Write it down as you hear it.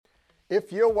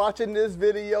If you're watching this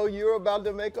video, you're about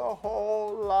to make a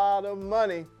whole lot of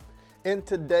money. In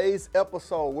today's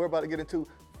episode, we're about to get into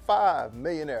 5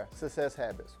 millionaire success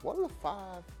habits. What are the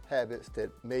 5 habits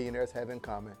that millionaires have in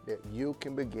common that you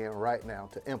can begin right now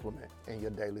to implement in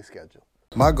your daily schedule?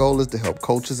 My goal is to help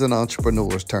coaches and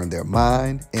entrepreneurs turn their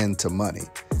mind into money,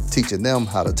 teaching them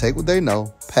how to take what they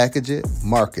know, package it,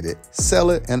 market it, sell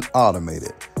it, and automate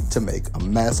it to make a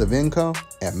massive income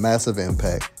and massive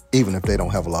impact, even if they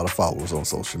don't have a lot of followers on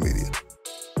social media.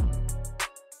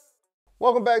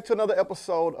 Welcome back to another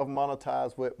episode of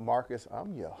Monetize with Marcus.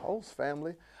 I'm your host,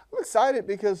 family. I'm excited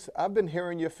because I've been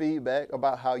hearing your feedback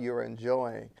about how you're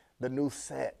enjoying the new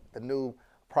set, the new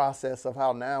process of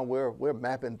how now we're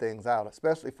mapping things out,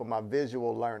 especially for my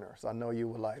visual learners. I know you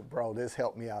were like, bro, this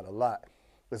helped me out a lot.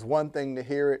 It's one thing to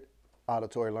hear it,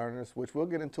 auditory learners, which we'll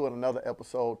get into in another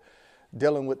episode,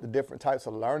 dealing with the different types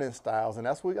of learning styles. And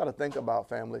that's what we got to think about,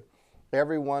 family.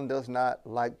 Everyone does not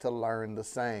like to learn the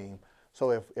same.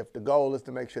 So if the goal is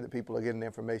to make sure that people are getting the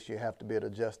information, you have to be able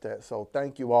to adjust that. So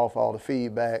thank you all for all the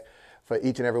feedback, for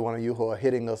each and every one of you who are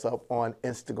hitting us up on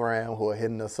Instagram, who are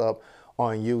hitting us up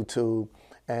on YouTube.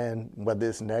 And whether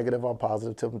it's negative or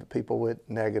positive, to people with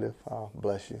negative,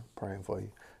 bless you, praying for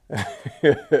you.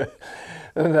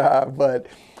 But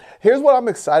here's what I'm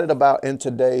excited about in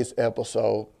today's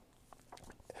episode.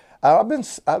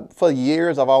 For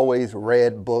years, I've always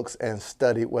read books and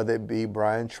studied, whether it be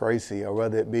Brian Tracy or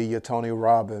whether it be your Tony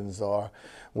Robbins or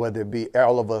whether it be,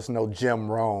 all of us know Jim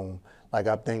Rohn. Like,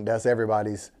 I think that's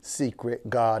everybody's secret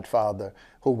godfather,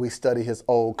 who we study his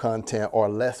old content, or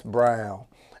Les Brown,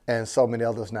 and so many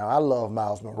others now. I love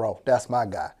Miles Monroe. That's my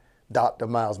guy, Dr.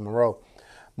 Miles Monroe.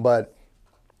 But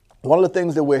one of the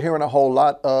things that we're hearing a whole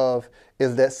lot of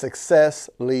is that success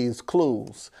leaves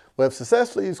clues. Well, if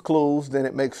success leaves clues, then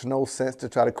it makes no sense to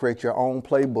try to create your own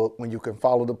playbook when you can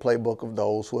follow the playbook of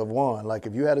those who have won. Like,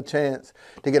 if you had a chance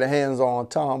to get a hands on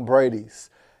Tom Brady's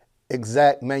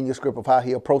exact manuscript of how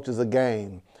he approaches a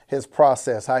game, his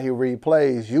process, how he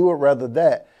replays, you would rather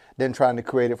that than trying to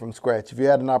create it from scratch. If you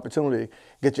had an opportunity,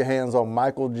 get your hands on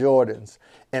Michael Jordan's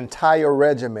entire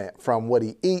regiment, from what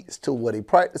he eats to what he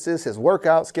practices, his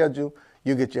workout schedule,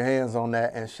 you get your hands on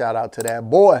that, and shout out to that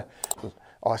boy,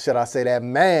 or should I say that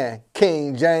man,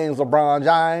 King James, LeBron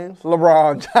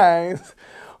James,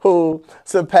 who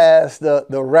surpassed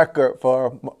the record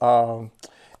for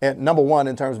and number one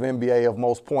in terms of NBA of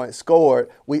most points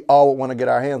scored. We all want to get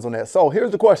our hands on that. So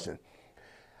here's the question.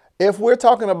 If we're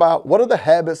talking about what are the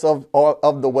habits of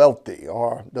the wealthy,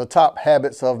 or the top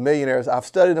habits of millionaires, I've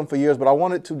studied them for years, but I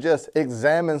wanted to just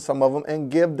examine some of them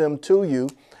and give them to you.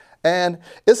 And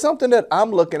it's something that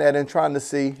I'm looking at and trying to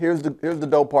see, here's the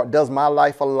dope part, does my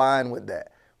life align with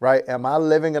that, right? Am I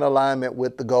living in alignment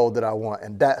with the goal that I want?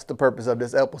 And that's the purpose of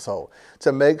this episode,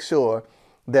 to make sure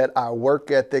that our work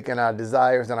ethic and our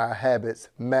desires and our habits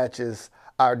matches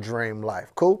our dream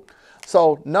life. Cool?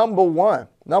 So number one,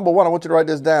 I want you to write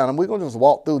this down, and we're going to just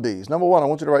walk through these. Number one, I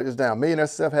want you to write this down. Millionaire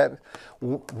success habits.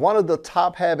 One of the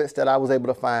top habits that I was able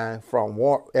to find from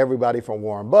everybody from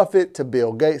Warren Buffett to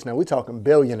Bill Gates. Now, we're talking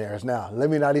billionaires now. Let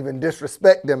me not even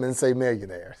disrespect them and say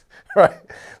millionaires, right?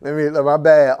 My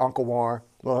bad, Uncle Warren.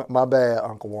 Well, my bad,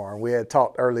 Uncle Warren. We had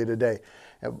talked earlier today,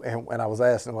 and I was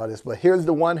asking about this. But here's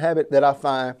the one habit that I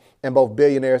find in both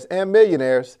billionaires and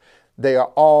millionaires. They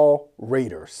are all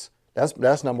readers.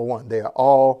 That's number one. They are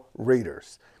all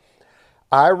readers.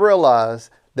 I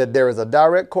realize that there is a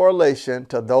direct correlation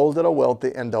to those that are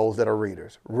wealthy and those that are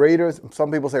readers. Readers,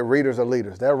 some people say readers are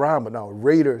leaders. That rhyme, but no,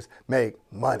 readers make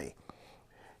money.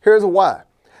 Here's why.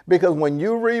 Because when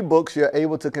you read books, you're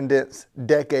able to condense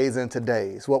decades into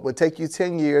days. What would take you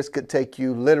 10 years could take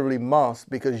you literally months,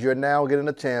 because you're now getting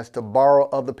a chance to borrow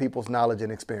other people's knowledge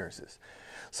and experiences.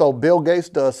 So Bill Gates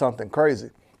does something crazy.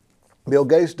 Bill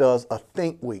Gates does a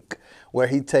think week where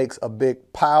he takes a big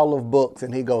pile of books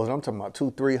and he goes, I'm talking about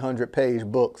 200-300 page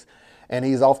books, and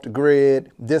he's off the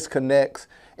grid, disconnects,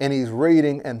 and he's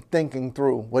reading and thinking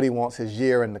through what he wants his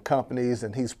year in the companies,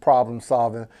 and he's problem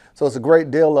solving. So it's a great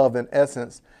deal of, in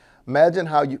essence, imagine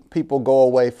how people go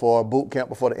away for a boot camp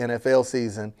before the NFL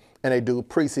season and they do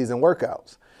preseason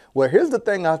workouts. Well, here's the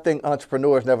thing I think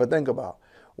entrepreneurs never think about.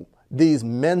 These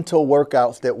mental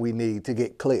workouts that we need to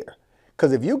get clear.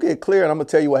 Because if you get clear, and I'm going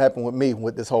to tell you what happened with me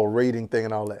with this whole reading thing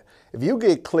and all that. If you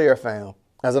get clear, fam,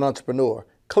 as an entrepreneur,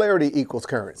 clarity equals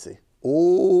currency.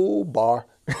 Ooh, bar.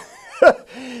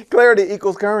 Clarity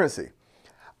equals currency.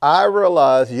 I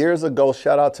realized years ago,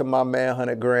 shout out to my man,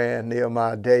 100 Grand,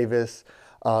 Nehemiah Davis,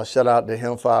 Shout out to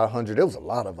him 500. It was a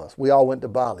lot of us. We all went to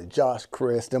Bali. Josh,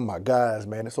 Chris, them my guys,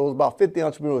 man. So it was about 50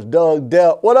 entrepreneurs. Doug,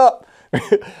 Dell, what up?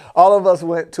 All of us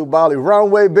went to Bali.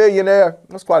 Runway Billionaire.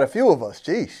 That's quite a few of us.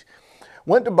 Jeez.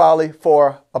 Went to Bali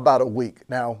for about a week.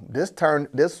 Now, this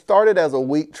started as a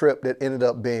week trip that ended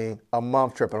up being a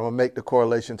month trip. And I'm going to make the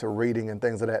correlation to reading and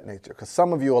things of that nature. Because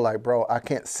some of you are like, bro, I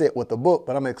can't sit with the book.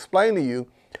 But I'm going to explain to you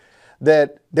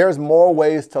that there's more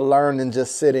ways to learn than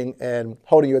just sitting and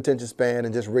holding your attention span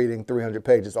and just reading 300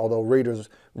 pages. Although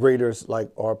readers like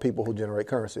are people who generate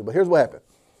currency. But here's what happened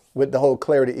with the whole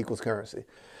clarity equals currency.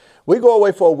 We go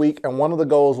away for a week, and one of the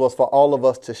goals was for all of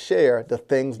us to share the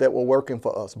things that were working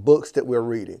for us, books that we're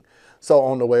reading. So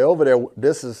on the way over there,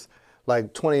 this is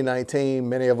like 2019.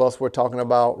 Many of us were talking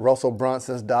about Russell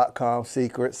Brunson's .com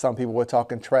secrets. Some people were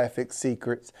talking traffic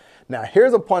secrets. Now,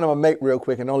 here's a point I'm going to make real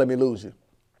quick, and don't let me lose you.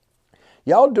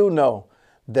 Y'all do know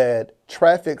that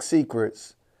traffic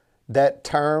secrets, that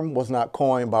term was not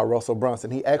coined by Russell Brunson.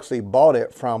 He actually bought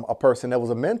it from a person that was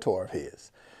a mentor of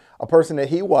his. A person that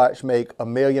he watched make $1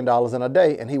 million in a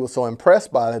day, and he was so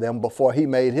impressed by them before he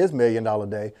made his $1 million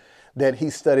day that he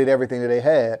studied everything that they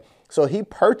had. So he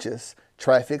purchased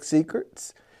traffic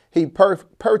secrets. He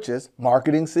purchased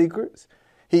marketing secrets.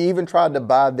 He even tried to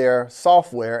buy their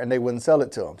software, and they wouldn't sell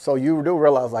it to him. So you do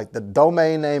realize, like, the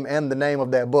domain name and the name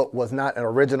of that book was not an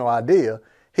original idea.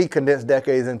 He condensed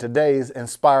decades into days,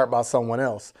 inspired by someone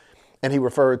else. And he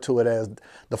referred to it as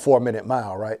the 4-minute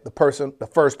mile, right? The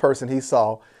first person he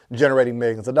saw generating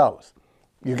millions of dollars.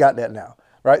 You got that now,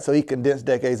 right? So he condensed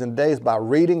decades and days by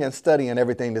reading and studying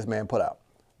everything this man put out.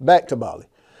 Back to Bali.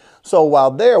 So while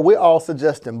there, we're all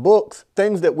suggesting books,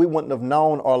 things that we wouldn't have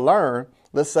known or learned.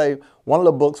 Let's say one of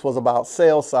the books was about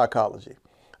sales psychology.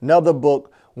 Another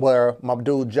book where my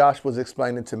dude Josh was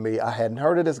explaining to me, I hadn't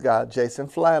heard of this guy, Jason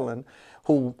Fladlin,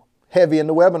 who heavy in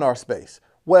the webinar space.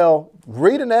 Well,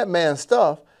 reading that man's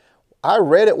stuff, I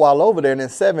read it while over there, and in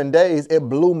 7 days, it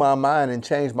blew my mind and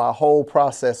changed my whole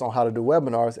process on how to do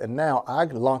webinars. And now I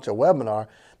can launch a webinar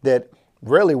that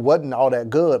really wasn't all that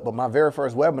good, but my very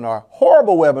first webinar,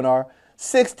 horrible webinar,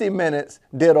 60 minutes,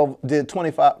 did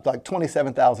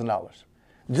 $27,000.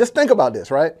 Just think about this,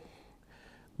 right?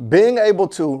 Being able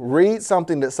to read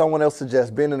something that someone else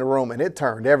suggests, being in the room, and it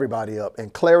turned everybody up.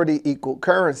 And clarity equaled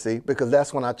currency, because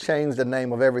that's when I changed the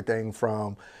name of everything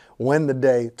from Win the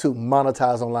Day to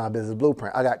Monetize Online Business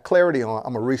Blueprint. I got clarity on,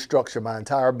 I'm going to restructure my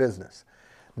entire business.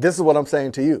 This is what I'm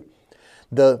saying to you.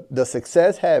 The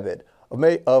success habit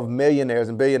of millionaires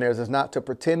and billionaires is not to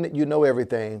pretend that you know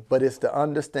everything, but it's the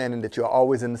understanding that you're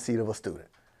always in the seat of a student.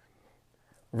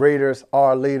 Readers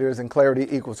are leaders, and clarity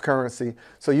equals currency.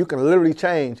 So you can literally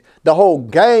change the whole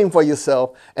game for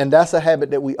yourself. And that's a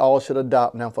habit that we all should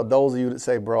adopt. Now, for those of you that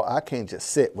say, bro, I can't just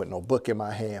sit with no book in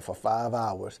my hand for 5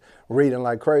 hours reading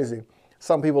like crazy.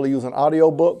 Some people are using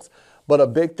audio books, but a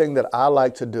big thing that I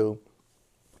like to do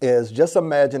is just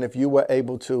imagine if you were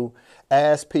able to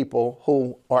ask people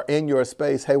who are in your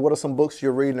space, hey, what are some books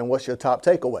you're reading and what's your top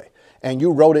takeaway? And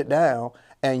you wrote it down.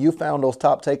 And you found those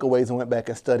top takeaways and went back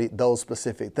and studied those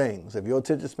specific things. If your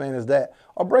attention span is that,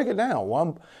 or break it down.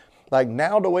 Like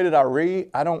now, the way that I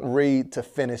read, I don't read to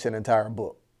finish an entire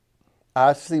book.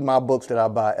 I see my books that I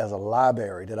buy as a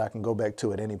library that I can go back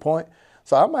to at any point.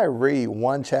 So I might read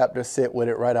one chapter, sit with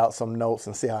it, write out some notes,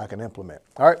 and see how I can implement.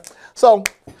 All right. So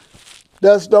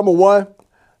that's number one.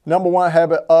 Number one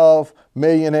habit of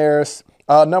millionaires.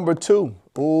 Number two.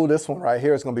 Ooh, this one right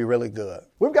here is going to be really good.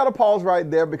 We've got to pause right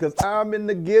there because I'm in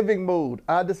the giving mood.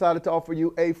 I decided to offer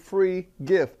you a free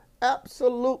gift,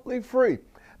 absolutely free.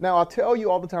 Now, I tell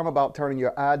you all the time about turning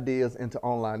your ideas into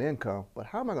online income, but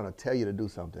how am I going to tell you to do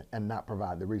something and not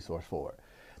provide the resource for it?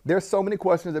 There's so many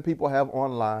questions that people have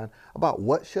online about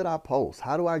what should I post?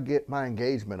 How do I get my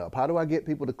engagement up? How do I get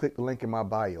people to click the link in my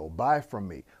bio, buy from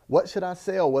me? What should I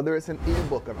sell? Whether it's an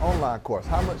ebook, an online course,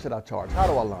 how much should I charge? How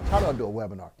do I launch? How do I do a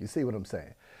webinar? You see what I'm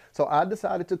saying? So I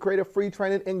decided to create a free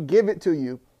training and give it to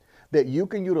you that you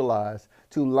can utilize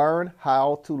to learn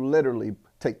how to literally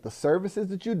take the services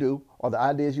that you do or the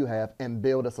ideas you have and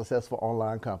build a successful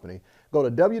online company. Go to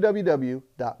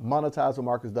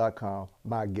www.monetizewithmarcus.com,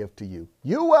 my gift to you.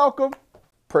 You're welcome.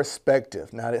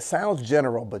 Perspective. Now, it sounds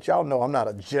general, but y'all know I'm not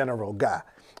a general guy.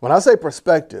 When I say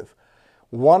perspective,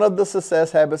 one of the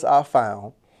success habits I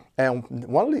found, and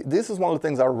this is one of the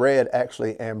things I read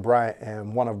actually in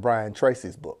one of Brian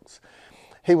Tracy's books.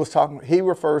 He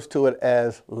refers to it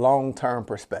as long-term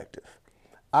perspective.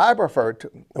 I prefer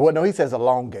to, well, no, he says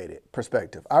elongated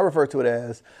perspective. I refer to it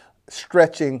as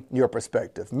stretching your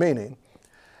perspective, meaning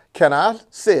Can I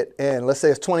sit and, let's say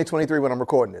it's 2023 when I'm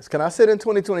recording this, can I sit in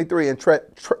 2023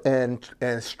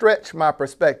 and stretch my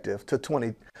perspective to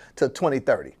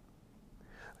 2030?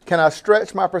 Can I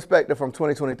stretch my perspective from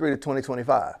 2023 to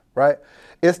 2025, right?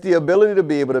 It's the ability to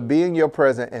be able to be in your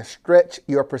present and stretch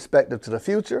your perspective to the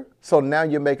future. So now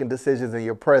you're making decisions in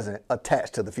your present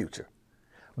attached to the future.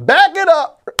 Back it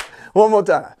up one more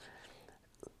time.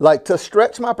 Like, to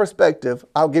stretch my perspective,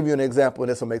 I'll give you an example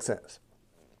and this will make sense.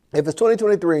 If it's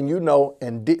 2023 and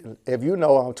if you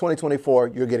know on 2024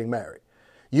 you're getting married,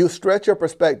 you stretch your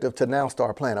perspective to now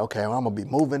start planning. Okay, well, I'm going to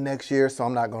be moving next year, so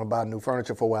I'm not going to buy new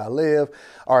furniture for where I live.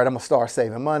 All right, I'm going to start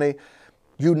saving money.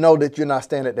 You know that you're not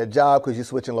staying at that job because you're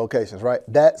switching locations, right?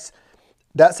 That's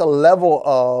a level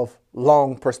of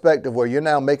long perspective where you're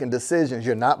now making decisions.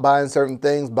 You're not buying certain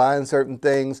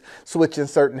things, switching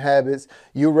certain habits.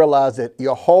 You realize that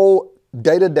your whole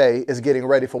day-to-day is getting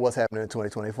ready for what's happening in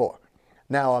 2024.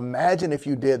 Now imagine if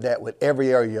you did that with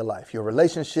every area of your life, your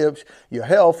relationships, your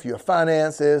health, your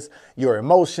finances, your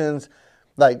emotions,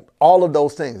 like all of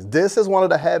those things. This is one of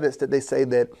the habits that they say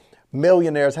that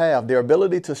millionaires have, their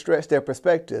ability to stretch their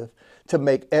perspective to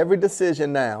make every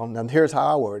decision now. Now here's how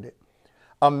I word it.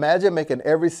 Imagine making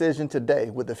every decision today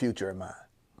with the future in mind.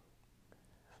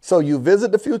 So you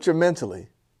visit the future mentally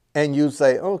and you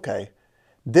say, okay,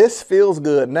 this feels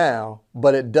good now,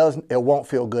 but it won't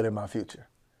feel good in my future.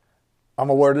 I'm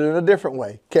going to word it in a different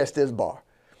way. Catch this bar.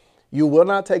 You will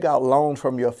not take out loans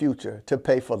from your future to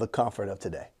pay for the comfort of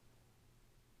today.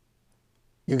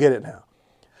 You get it now?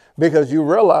 Because you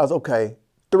realize, okay,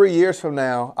 3 years from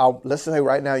now, let's say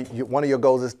right now, one of your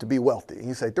goals is to be wealthy. And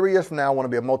you say, 3 years from now, I want to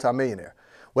be a multimillionaire.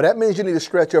 Well, that means you need to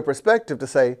stretch your perspective to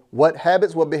say what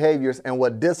habits, what behaviors, and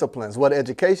what disciplines, what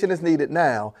education is needed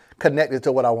now connected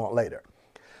to what I want later.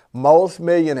 Most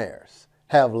millionaires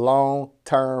have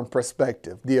long-term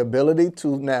perspective, the ability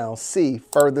to now see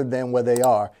further than where they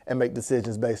are and make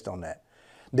decisions based on that.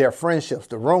 Their friendships,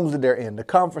 the rooms that they're in, the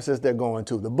conferences they're going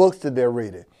to, the books that they're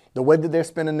reading, the way that they're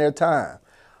spending their time.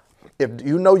 If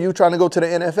you know you're trying to go to the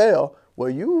NFL, well,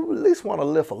 you at least want to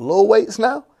lift a little weights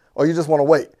now, or you just want to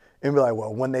wait and be like,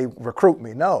 well, when they recruit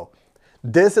me. No.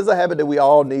 This is a habit that we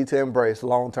all need to embrace,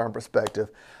 long-term perspective.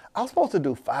 I was supposed to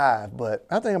do 5, but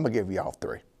I think I'm going to give y'all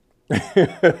 3.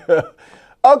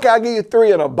 Okay, I'll give you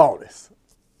 3 and a bonus.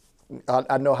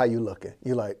 I know how you're looking.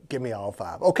 You're like, give me all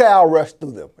 5. Okay, I'll rush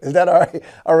through them. Is that all right?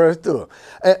 I'll rush through them.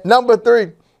 And number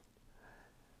 3,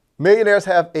 millionaires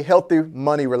have a healthy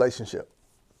money relationship.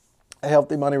 A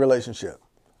healthy money relationship.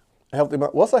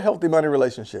 What's a healthy money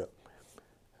relationship?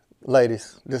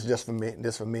 Ladies, this is just for me.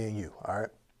 This is for me and you, all right?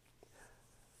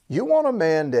 You want a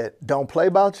man that don't play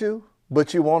about you,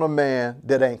 but you want a man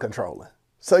that ain't controlling.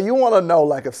 So you want to know,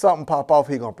 like, if something pop off,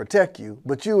 he going to protect you,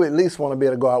 but you at least want to be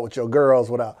able to go out with your girls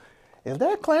without, is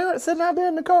that Clarence sitting out there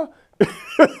in the car?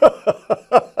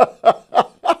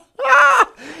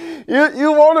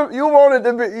 You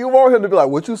want him to be like,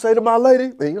 what you say to my lady?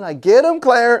 And you're like, get him,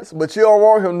 Clarence, but you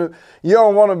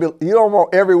don't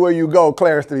want everywhere you go,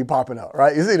 Clarence to be popping up,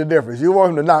 right? You see the difference. You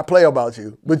want him to not play about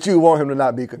you, but you want him to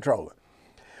not be controlling.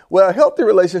 Well, a healthy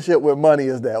relationship with money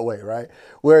is that way, right?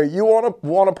 Where you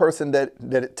want a person that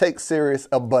it takes serious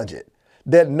a budget,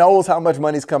 that knows how much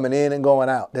money's coming in and going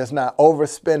out, that's not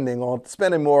overspending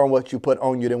spending more on what you put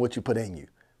on you than what you put in you.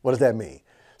 What does that mean?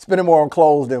 Spending more on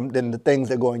clothes than the things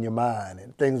that go in your mind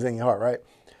and things in your heart, right?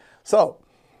 So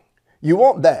you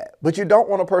want that, but you don't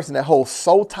want a person that holds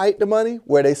so tight to money,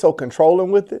 where they so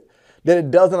controlling with it, that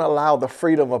it doesn't allow the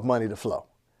freedom of money to flow.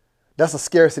 That's a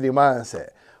scarcity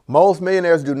mindset. Most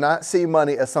millionaires do not see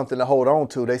money as something to hold on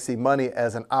to. They see money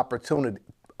as an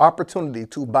opportunity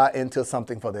to buy into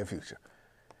something for their future.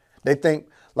 They think,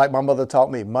 like my mother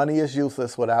taught me, money is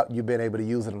useless without you being able to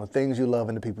use it on the things you love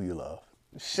and the people you love.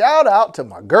 Shout out to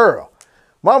my girl.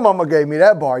 My mama gave me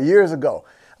that bar years ago.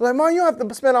 I'm like, Mom, you don't have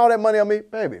to spend all that money on me.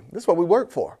 Baby, this is what we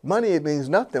work for. Money, it means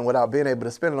nothing without being able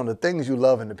to spend it on the things you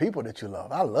love and the people that you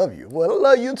love. I love you. Well, I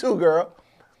love you too, girl.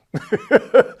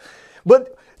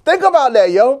 But think about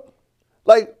that, yo.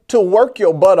 Like, to work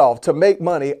your butt off to make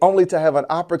money only to have an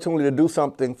opportunity to do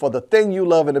something for the thing you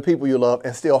love and the people you love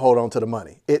and still hold on to the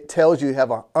money. It tells you have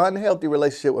an unhealthy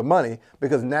relationship with money,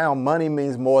 because now money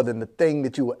means more than the thing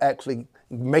that you were actually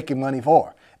making money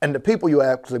for and the people you're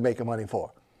actually making money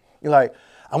for. You're like,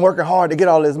 I'm working hard to get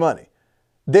all this money.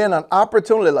 Then an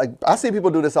opportunity, like I see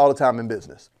people do this all the time in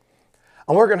business.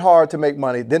 I'm working hard to make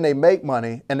money. Then they make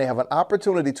money and they have an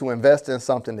opportunity to invest in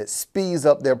something that speeds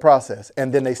up their process,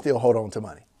 and then they still hold on to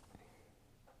money.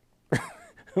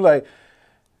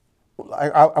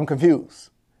 I'm confused.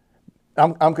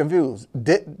 I'm confused.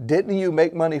 Didn't you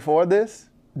make money for this?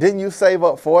 Didn't you save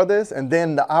up for this? And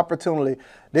then the opportunity,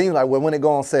 then you're like, well, when it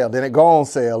go on sale, then it go on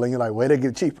sale, and you're like, where they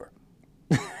get cheaper?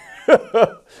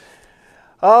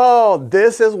 Oh,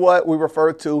 this is what we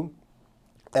refer to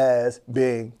as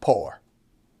being poor.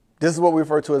 This is what we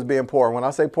refer to as being poor. When I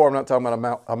say poor, I'm not talking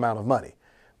about amount of money.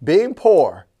 Being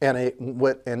poor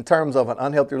in terms of an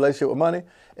unhealthy relationship with money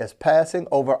is passing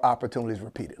over opportunities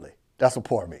repeatedly. That's what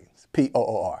poor means,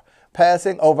 P-O-O-R.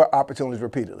 Passing over opportunities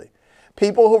repeatedly.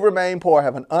 People who remain poor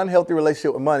have an unhealthy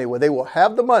relationship with money where they will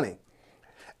have the money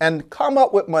and come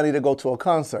up with money to go to a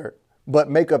concert, but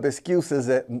make up excuses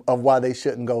of why they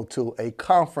shouldn't go to a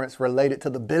conference related to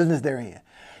the business they're in.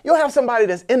 You'll have somebody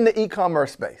that's in the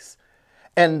e-commerce space,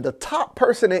 and the top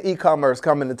person in e-commerce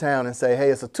come into town and say, hey,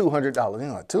 it's a $200.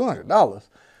 You're like, $200?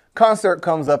 Concert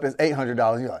comes up, it's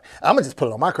 $800. You're like, I'm going to just put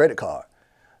it on my credit card.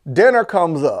 Dinner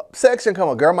comes up, section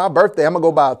comes up, girl, my birthday, I'm going to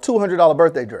go buy a $200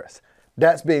 birthday dress.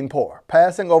 That's being poor,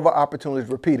 passing over opportunities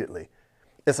repeatedly.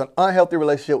 It's an unhealthy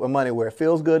relationship with money where it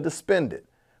feels good to spend it,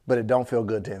 but it don't feel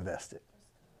good to invest it.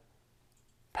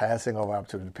 Passing over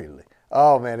opportunities repeatedly.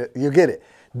 Oh, man, you get it.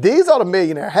 These are the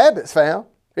millionaire habits, fam.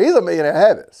 These are millionaire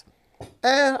habits.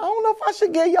 And I don't know if I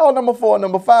should give y'all number 4 and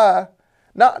number 5.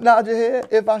 Nod your head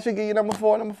if I should give you number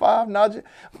 4 and number 5. Nod your...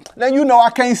 Now you know I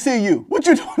can't see you. What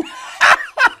you doing?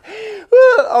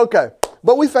 Okay.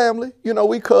 But we family. You know,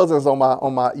 we cousins on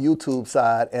my YouTube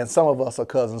side, and some of us are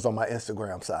cousins on my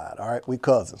Instagram side. All right? We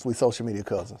cousins. We social media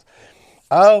cousins.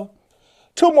 2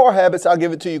 more habits. I'll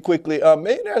give it to you quickly.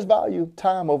 Millionaires value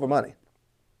time over money.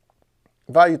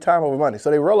 Value time over money.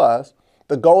 So they realize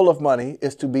the goal of money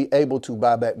is to be able to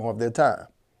buy back more of their time.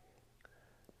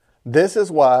 This is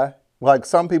why, like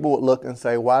some people would look and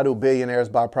say, why do billionaires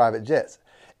buy private jets?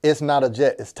 It's not a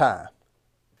jet, it's time.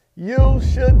 You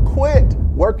should quit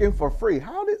working for free.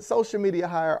 How did social media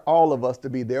hire all of us to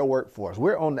be their workforce?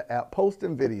 We're on the app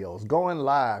posting videos, going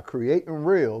live, creating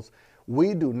reels.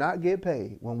 We do not get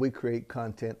paid when we create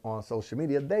content on social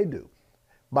media. They do,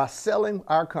 by selling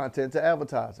our content to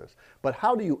advertisers. But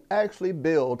how do you actually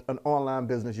build an online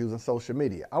business using social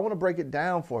media? I want to break it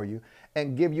down for you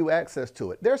and give you access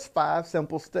to it. There's 5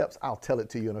 simple steps. I'll tell it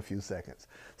to you in a few seconds.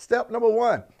 Step number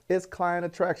 1 is client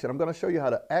attraction. I'm going to show you how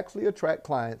to actually attract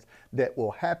clients that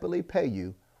will happily pay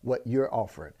you what you're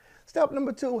offering. Step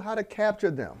number 2, how to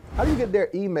capture them. How do you get their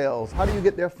emails? How do you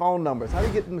get their phone numbers? How do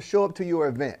you get them to show up to your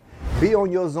event? Be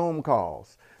on your Zoom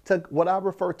calls. To what I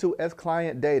refer to as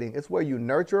client dating. It's where you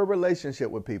nurture a relationship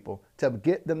with people to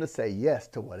get them to say yes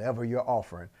to whatever you're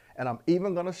offering. And I'm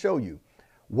even going to show you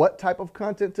what type of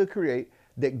content to create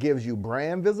that gives you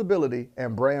brand visibility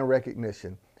and brand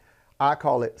recognition. I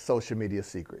call it social media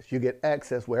secrets. You get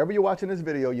access wherever you're watching this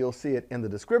video. You'll see it in the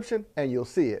description and you'll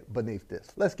see it beneath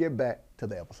this. Let's get back to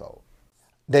the episode.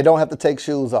 They don't have to take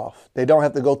shoes off. They don't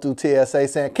have to go through TSA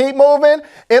saying, keep moving,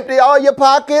 empty all your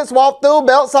pockets, walk through,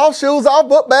 belts off, shoes off,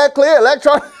 book bag clear,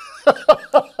 electronic.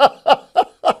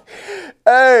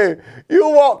 Hey, you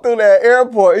walk through that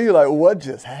airport and you're like, what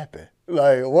just happened?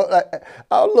 Like, what?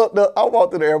 I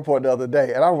walked through the airport the other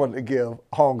day and I wanted to give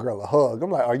homegirl a hug.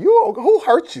 I'm like, are you okay? Who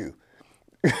hurt you?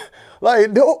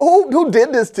 Like, who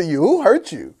did this to you? Who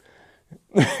hurt you?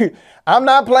 I'm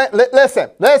not playing. Listen.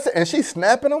 And she's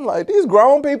snapping. I'm like, these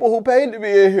grown people who paid to be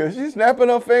in here. She's snapping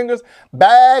her fingers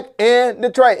back in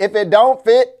the tray. If it don't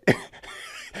fit,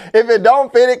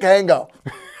 it can't go.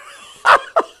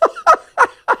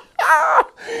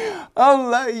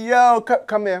 I'm like, yo,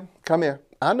 come here.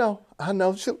 I know.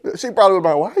 She probably was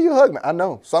like, why are you hugging me? I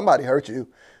know somebody hurt you.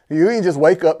 You didn't just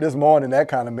wake up this morning that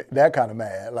kind of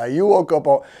mad. Like you woke up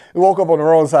on the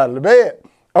wrong side of the bed.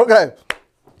 Okay.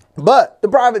 But the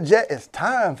private jet is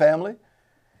time, family.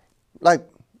 Like,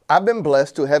 I've been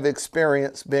blessed to have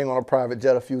experienced being on a private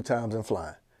jet a few times and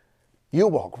flying. You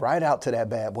walk right out to that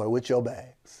bad boy with your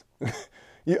bags. I'm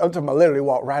talking about literally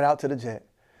walk right out to the jet.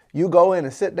 You go in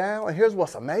and sit down, and here's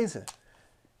what's amazing.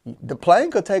 The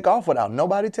plane could take off without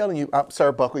nobody telling you,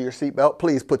 sir, buckle your seatbelt.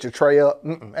 Please put your tray up.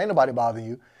 Ain't nobody bothering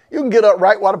you. You can get up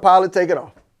right while the pilot take it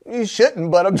off. You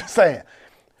shouldn't, but I'm just saying.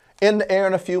 In the air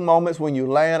in a few moments when you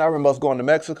land, I remember us going to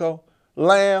Mexico,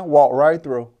 land, walk right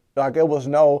through. Like there was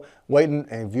no waiting.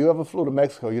 And if you ever flew to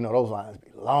Mexico, you know those lines be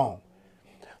long.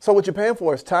 So what you're paying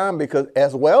for is time because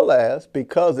as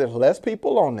there's less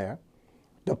people on there,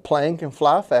 the plane can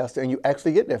fly faster and you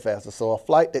actually get there faster. So a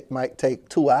flight that might take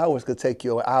 2 hours could take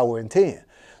you 1 hour and 10.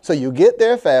 So you get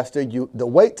there faster, the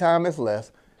wait time is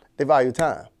less, they value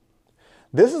time.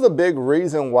 This is a big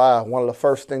reason why one of the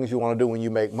first things you want to do when you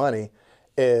make money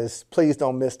is please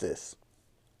don't miss this.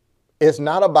 It's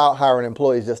not about hiring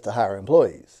employees just to hire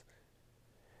employees.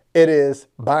 It is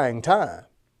buying time.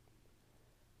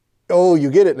 Oh,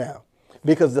 you get it now.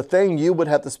 Because the thing you would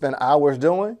have to spend hours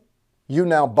doing, you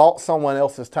now bought someone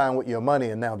else's time with your money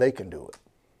and now they can do it.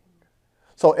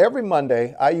 So every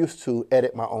Monday, I used to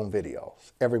edit my own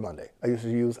videos. Every Monday. I used to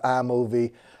use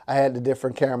iMovie. I had the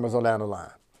different cameras on down the line.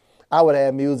 I would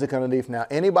add music underneath. Now,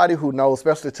 anybody who knows,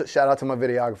 especially shout out to my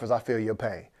videographers, I feel your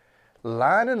pain.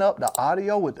 Lining up the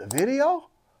audio with the video?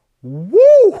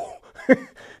 Woo!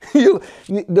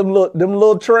 them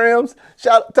little trims.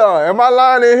 Shout out to her. Am I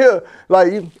lying in here?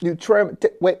 Like you trim,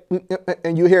 wait,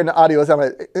 and you hearing the audio sound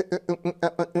like.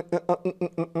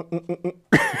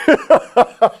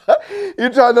 You're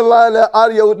trying to line that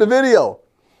audio with the video.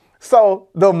 So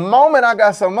the moment I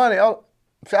got some money,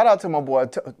 shout out to my boy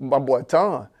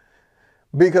Ton,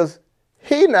 because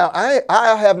he now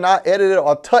I have not edited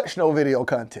or touched no video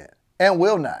content and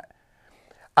will not.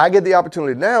 I get the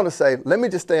opportunity now to say, let me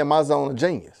just stay in my zone of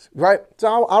genius, right?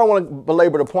 So I don't want to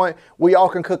belabor the point. We all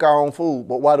can cook our own food,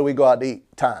 but why do we go out to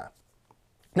eat? Time.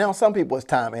 Now, some people it's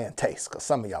time and taste, because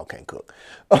some of y'all can't cook.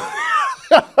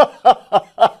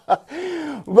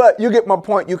 But you get my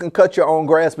point. You can cut your own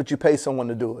grass, but you pay someone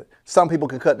to do it. Some people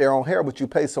can cut their own hair, but you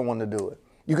pay someone to do it.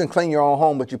 You can clean your own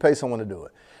home, but you pay someone to do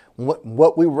it.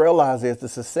 What we realize is the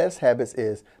success habits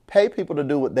is pay people to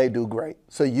do what they do great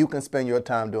so you can spend your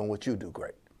time doing what you do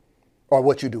great. Or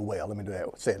what you do well. Let me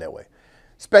say it that way.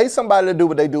 Pay somebody to do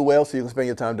what they do well so you can spend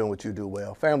your time doing what you do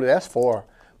well. Family, that's 4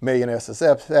 millionaire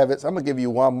success habits. I'm going to give you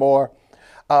one more.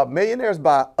 Millionaires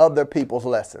buy other people's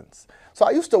lessons. So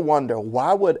I used to wonder,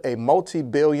 why would a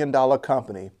multi-billion-dollar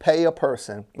company pay a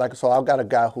person, so I've got a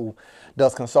guy who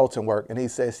does consulting work, and he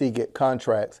says he get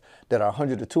contracts that are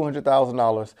 $100,000 to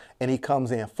 $200,000, and he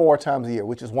comes in 4 times a year,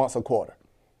 which is once a quarter.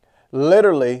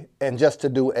 Literally, and just to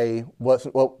do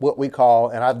what we call,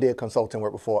 and I did consulting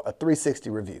work before, a 360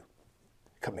 review.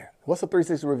 Come here. What's a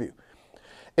 360 review?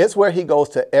 It's where he goes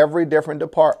to every different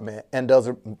department and does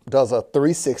a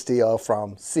 360 of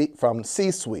from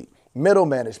C-suite, middle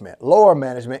management, lower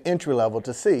management, entry level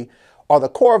to see, are the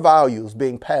core values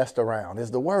being passed around?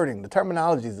 Is the wording, the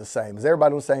terminology is the same? Is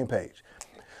everybody on the same page?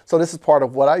 So this is part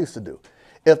of what I used to do.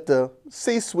 If the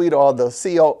C-suite or the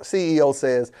CEO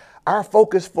says, our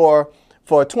focus for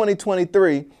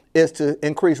 2023 is to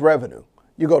increase revenue,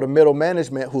 you go to middle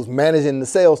management who's managing the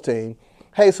sales team.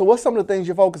 Hey, so what's some of the things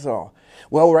you focus on?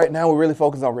 Well, right now we're really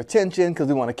focused on retention because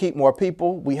we want to keep more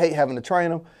people. We hate having to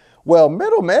train them. Well,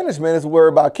 middle management is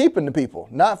worried about keeping the people,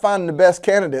 not finding the best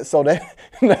candidates. So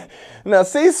now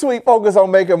C-suite focus on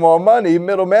making more money.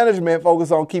 Middle management focus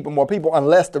on keeping more people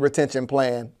unless the retention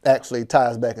plan actually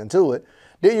ties back into it.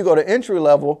 Then you go to entry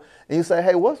level and you say,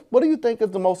 hey, what do you think is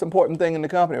the most important thing in the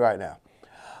company right now?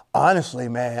 Honestly,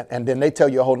 man. And then they tell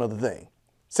you a whole nother thing.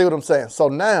 See what I'm saying? So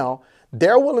now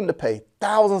they're willing to pay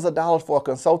thousands of dollars for a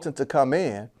consultant to come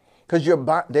in because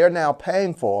they're now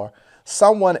paying for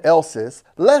someone else's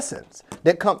lessons.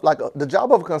 The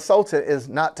job of a consultant is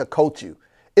not to coach you.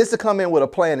 It's to come in with a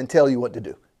plan and tell you what to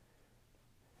do.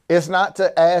 It's not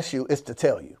to ask you, it's to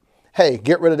tell you. Hey,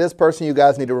 get rid of this person. You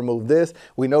guys need to remove this.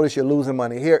 We notice you're losing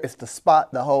money here. It's to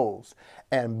spot the holes.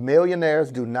 And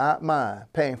millionaires do not mind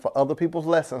paying for other people's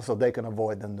lessons so they can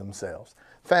avoid them themselves.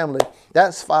 Family,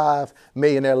 that's 5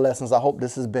 millionaire lessons. I hope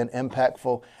this has been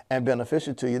impactful and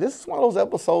beneficial to you. This is one of those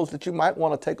episodes that you might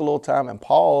want to take a little time and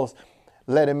pause,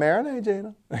 let it marinate,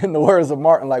 Gina. In the words of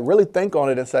Martin, really think on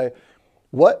it and say,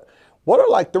 what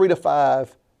are 3 to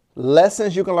 5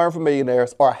 lessons you can learn from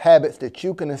millionaires or habits that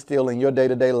you can instill in your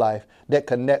day-to-day life that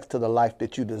connects to the life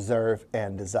that you deserve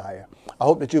and desire. I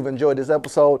hope that you've enjoyed this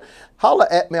episode. Holla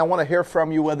at me. I want to hear from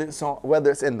you, whether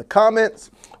it's in the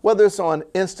comments, whether it's on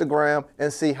Instagram,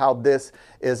 and see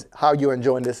how you're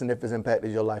enjoying this and if it's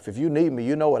impacted your life. If you need me,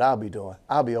 you know what I'll be doing.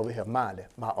 I'll be over here minding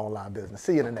my online business.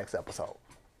 See you in the next episode.